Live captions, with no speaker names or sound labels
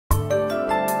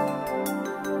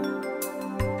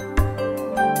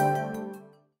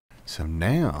So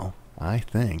now I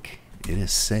think it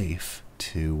is safe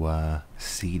to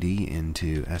CD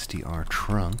into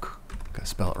SDRTrunk. Gotta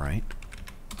spell it right.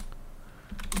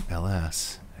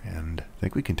 LS. And I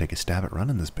think we can take a stab at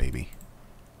running this baby.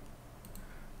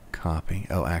 Copy.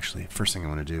 Oh, actually, first thing I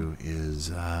want to do is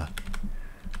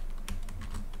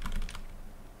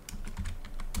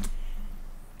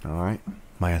alright,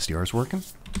 my SDR is working.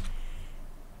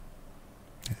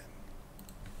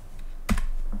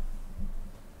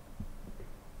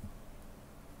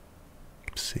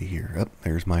 Let's see here. Oh,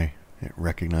 there's my, it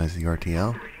recognized the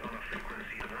RTL.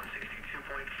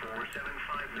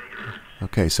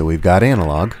 Okay, so we've got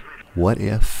analog. What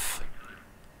if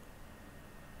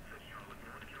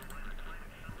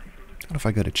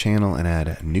I go to channel and add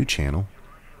a new channel?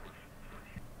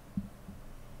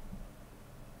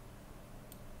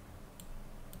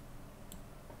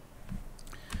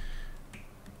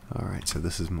 Alright, so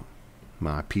this is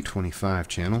my P25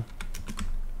 channel.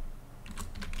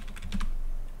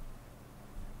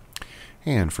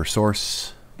 And for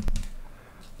source,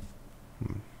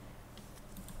 and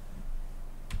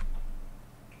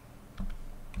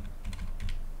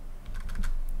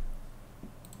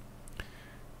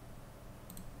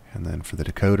then for the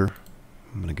decoder,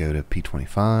 I'm going to go to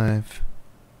P25,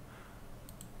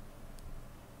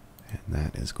 and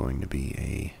that is going to be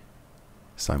a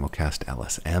simulcast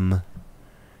LSM,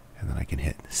 and then I can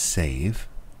hit save,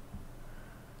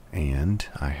 and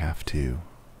I have to,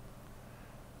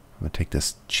 I'm going to take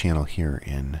this channel here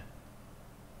and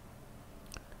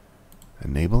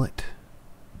enable it.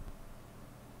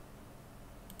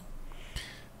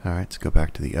 Alright, let's go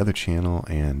back to the other channel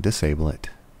and disable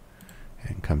it,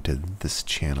 and come to this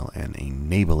channel and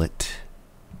enable it.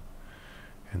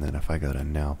 And then if I go to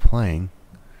now playing,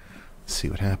 let's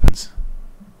see what happens.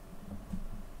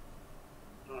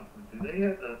 Do they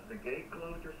have the gate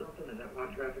closed or something? Is that why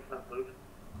traffic's not moving?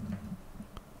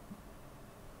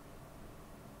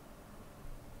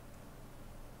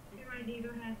 You're right, Dee, go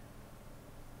ahead.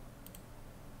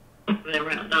 They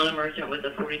were non-emergent with a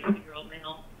 42-year-old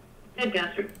male. Had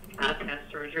gastric bypass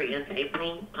surgery in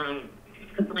April.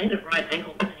 Complained of right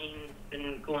ankle pain.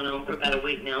 Been going on for about a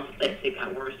week now. It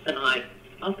got worse tonight.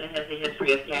 Also has a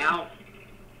history of gout.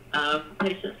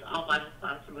 Patients all vital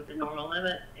signs are within normal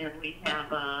limit, and we have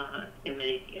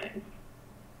MATA.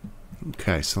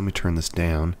 Okay, so let me turn this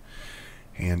down.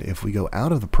 And if we go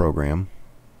out of the program,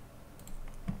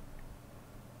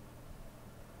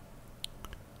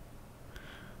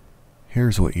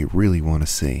 here's what you really want to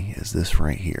see, is this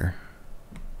right here.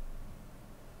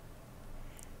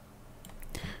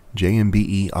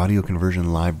 JMBE audio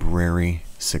conversion library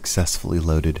successfully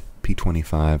loaded.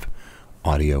 P25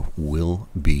 audio will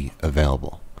be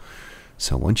available.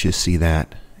 So once you see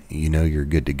that, you know you're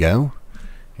good to go.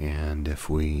 And if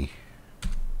we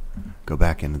go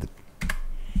back into the...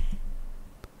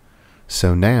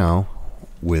 So now,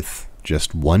 with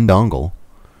just one dongle,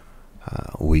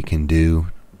 we can do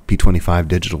P25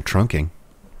 digital trunking.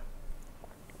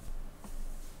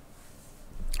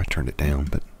 I turned it down,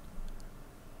 but...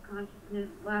 Consciousness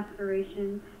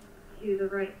laceration to the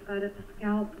right side of the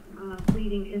scalp.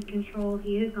 Bleeding is controlled.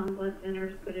 He is on blood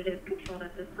thinners, but it is controlled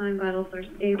at this time. Vitals are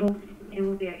stable and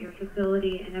will be at your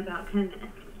facility in about 10 minutes.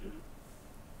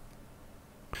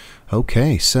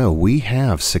 Okay, so we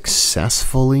have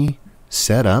successfully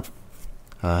set up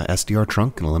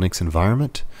SDRTrunk in a Linux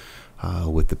environment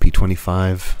with the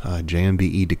P25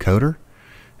 JMBE decoder.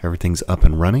 Everything's up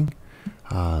and running.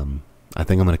 I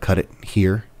think I'm going to cut it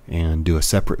here and do a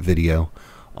separate video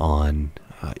on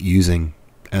using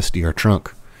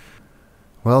SDRTrunk.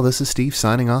 Well, this is Steve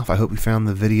signing off. I hope you found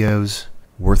the videos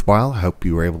worthwhile. I hope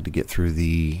you were able to get through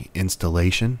the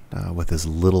installation with as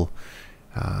little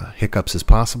hiccups as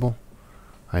possible.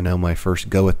 I know my first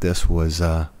go at this was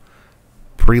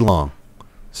pretty long,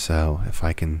 so if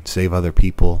I can save other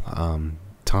people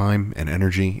time and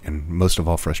energy, and most of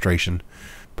all frustration,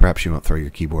 perhaps you won't throw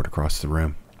your keyboard across the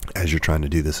room as you're trying to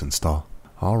do this install.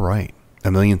 Alright, a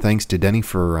million thanks to Denny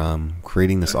for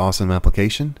creating this awesome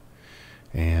application,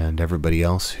 and everybody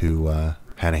else who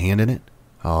had a hand in it.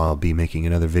 I'll be making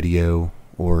another video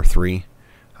or three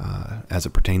as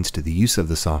it pertains to the use of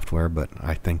the software, but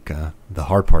I think the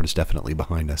hard part is definitely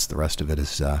behind us. The rest of it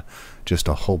is just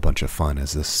a whole bunch of fun,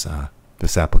 as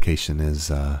this application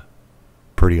is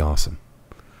pretty awesome.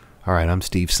 Alright, I'm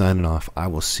Steve signing off. I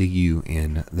will see you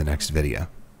in the next video.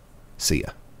 See ya.